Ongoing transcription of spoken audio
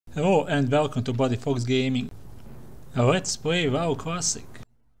Hello and welcome to BloodyFox Gaming. Let's play WoWClassic.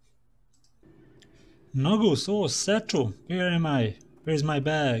 Noggle, so Satchel, where am I? Where's my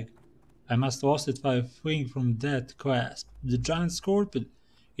bag? I must lost it while fleeing from that clasp. The giant scorpion.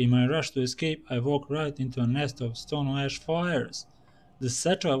 In my rush to escape, I walked right into a nest of stone ash fires. The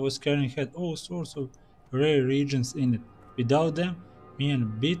satchel I was carrying had all sorts of rare reagents in it. Without them, me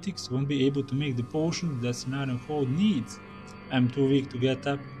and Beatix won't be able to make the potion that Scenario Horde needs. I'm too weak to get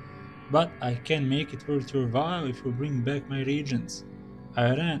up, but I can make it worth your while if you bring back my regions.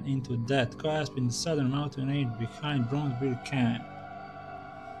 I ran into that clasp in the southern mountain range behind Bronzebeard Camp.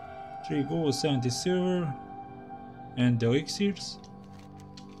 3 gold, 70 silver, and the elixirs.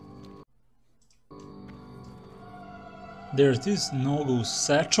 There's this Noggle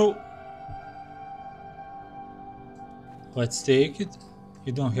satchel. Let's take it.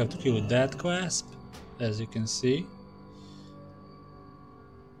 You don't have to kill that clasp, as you can see.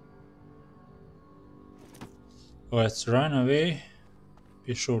 Let's run away.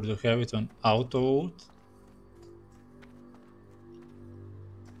 Be sure to have it on auto load.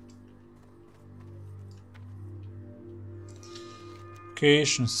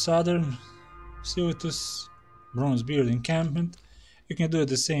 Location southern Siltus, Bronzebeard encampment. You can do at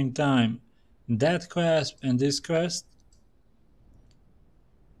the same time that clasp and this quest.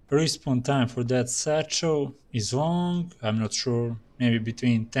 Respawn time for that satchel is long, I'm not sure, maybe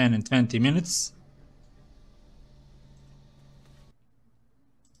between 10 and 20 minutes.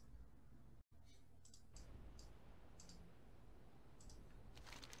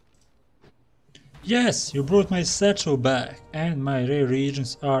 Yes, you brought my satchel back, and my rare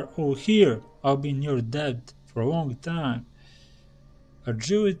regions are all here. I'll be in your debt for a long time.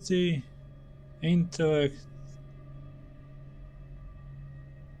 Agility, intellect.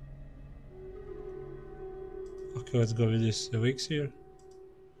 Okay, let's go with this elixir.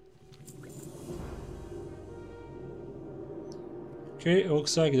 Okay,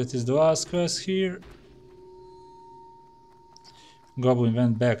 looks like that is the last quest here. Goblin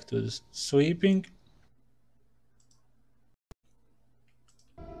went back to the sleeping.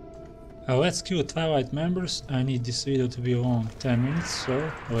 Let's kill Twilight members. I need this video to be long 10 minutes,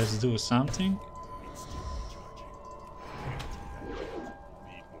 so let's do something.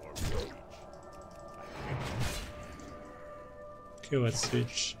 Okay, let's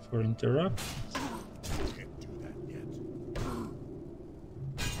switch for interrupt.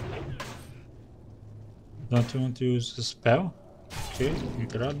 Don't you want to use a spell? Okay,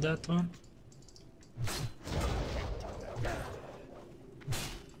 interrupt that one.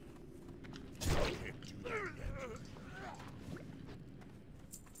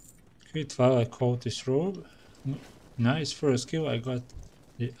 Okay, Twilight Cultist robe. Nice, first kill, I got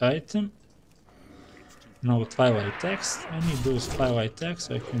the item. No Twilight text. I need those Twilight texts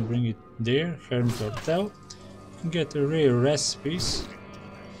so I can bring it there. Hermit Hotel. You can get the rare recipes.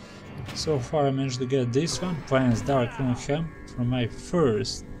 So far I managed to get this one, Planet's Dark Helm, from my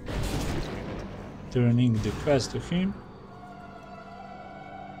first turning the quest to him.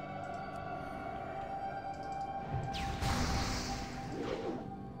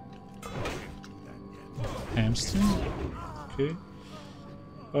 Hamstring. Okay.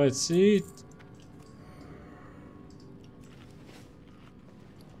 Let's see it.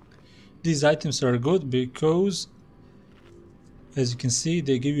 These items are good because, as you can see,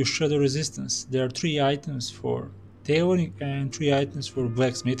 they give you shadow resistance. There are 3 items for tailoring and 3 items for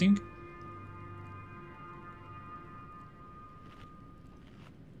blacksmithing.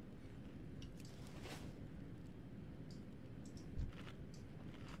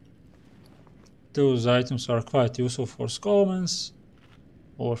 Those items are quite useful for Skullmans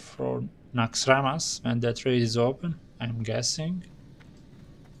or for Naxxramas when that raid is open, I'm guessing.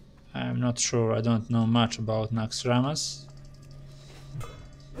 I'm not sure, I don't know much about Naxxramas.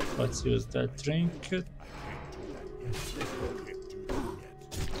 Let's use that trinket.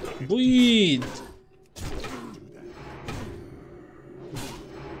 Bleed!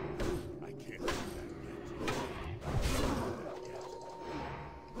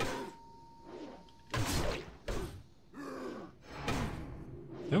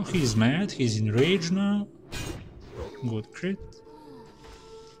 Oh, he's mad, he's in rage now. Good crit.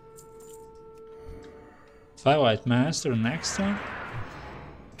 Twilight Master next one.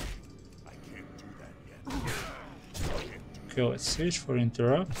 Okay, let's switch for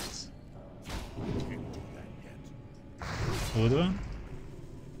interrupt. Good one.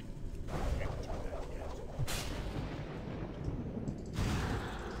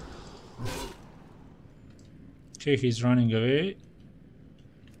 Okay, he's running away.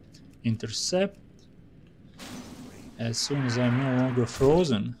 Intercept. as soon as I'm no longer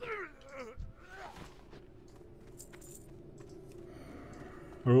frozen.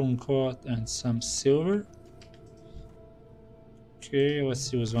 Rune coat and some silver. Okay,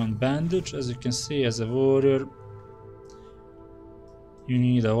 let's use one bandage. As you can see, as a warrior, you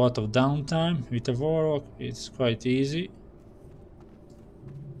need a lot of downtime. With a Warlock, it's quite easy.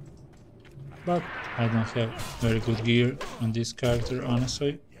 But I don't have very good gear on this character,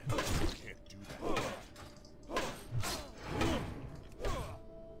 honestly.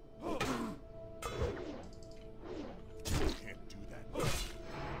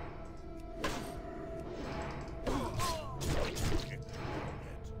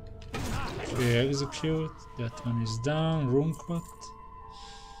 Okay, execute. That one is down. Rune cut.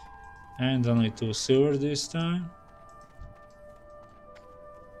 And only 2 silver this time.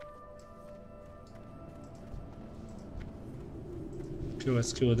 Okay,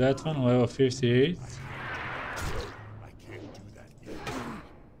 let's kill that one, level 58.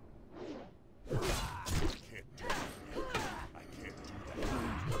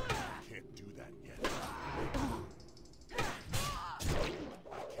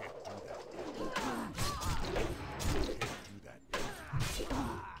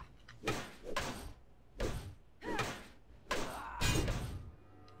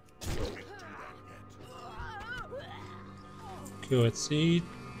 Okay, let's see.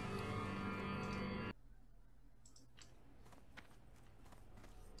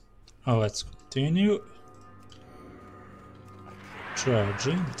 Oh, let's continue.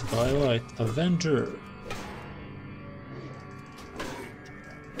 Charging Twilight Avenger.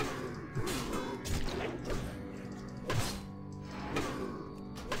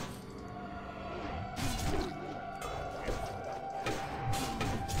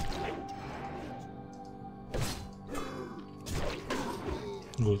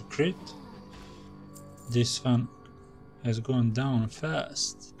 Good crit. This one has gone down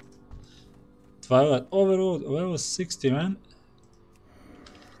fast. Twilight Overload level 61.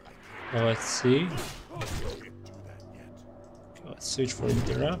 Let's see. Okay, let's switch for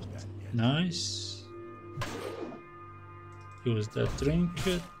interrupt. Nice. Use that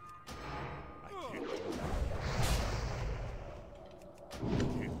trinket.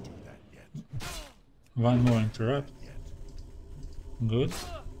 One more interrupt. Good.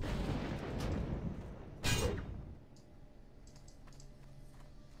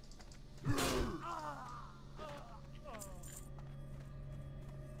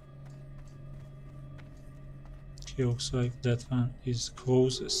 Okay, looks like that one is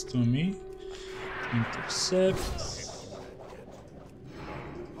closest to me. Intercept.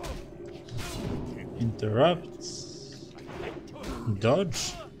 Interrupt.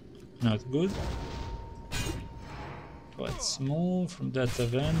 Dodge. Not good. Let's move from that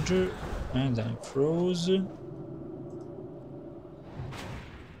Avenger. And I'm frozen.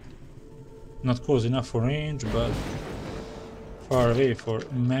 Not close enough for range, but far away for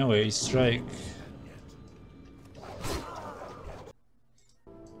melee strike.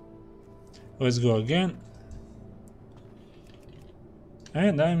 Let's go again.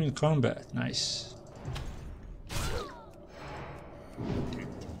 And I'm in combat. Nice.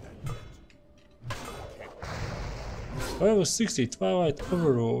 Level 60 Twilight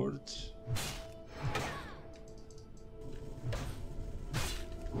Overlord.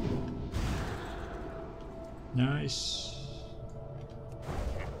 Nice.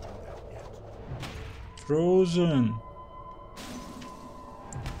 Frozen.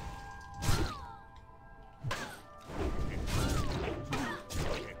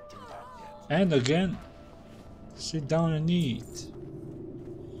 And again, sit down and eat.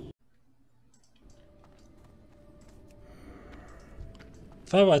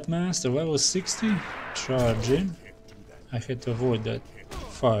 Twilight Master level 60, charging. I had to avoid that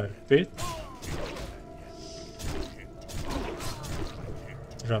fire pit.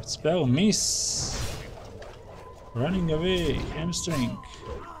 Interrupt spell, miss. Running away, hamstring.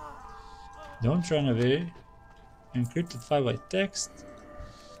 Don't run away. Encrypted Twilight text.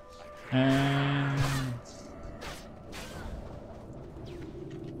 And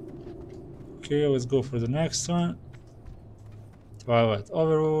okay, let's go for the next one. Twilight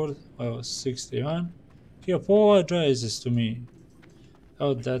Overlord, level 61. He apologizes to me.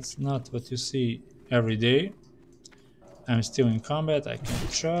 Oh, that's not what you see every day. I'm still in combat, I can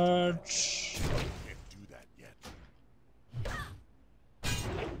charge.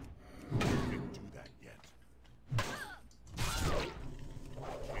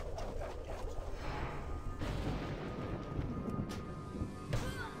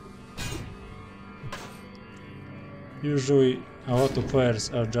 Usually a lot of players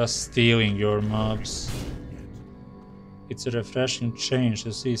are just stealing your mobs. It's a refreshing change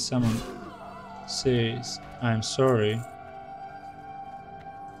to see someone says, "I'm sorry."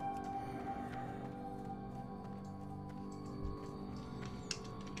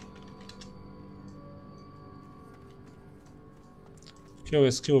 Okay,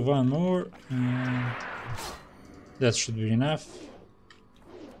 let's kill one more, and that should be enough.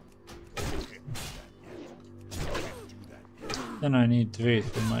 Then I need to wait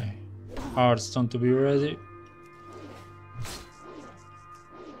for my Hearthstone to be ready.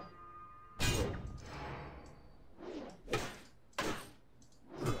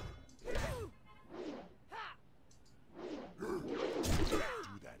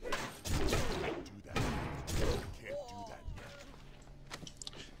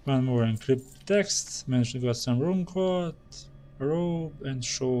 One more encrypted text. Managed to get some room code, robe, and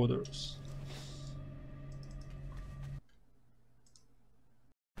shoulders.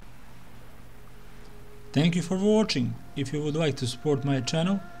 Thank you for watching. If you would like to support my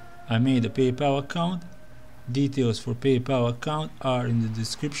channel, I made a PayPal account. Details for PayPal account are in the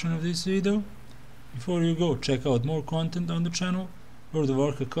description of this video. Before you go, check out more content on the channel, World of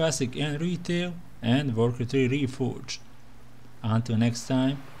Warcraft Classic and Retail, and Warcraft 3 Reforged. Until next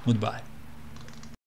time, goodbye.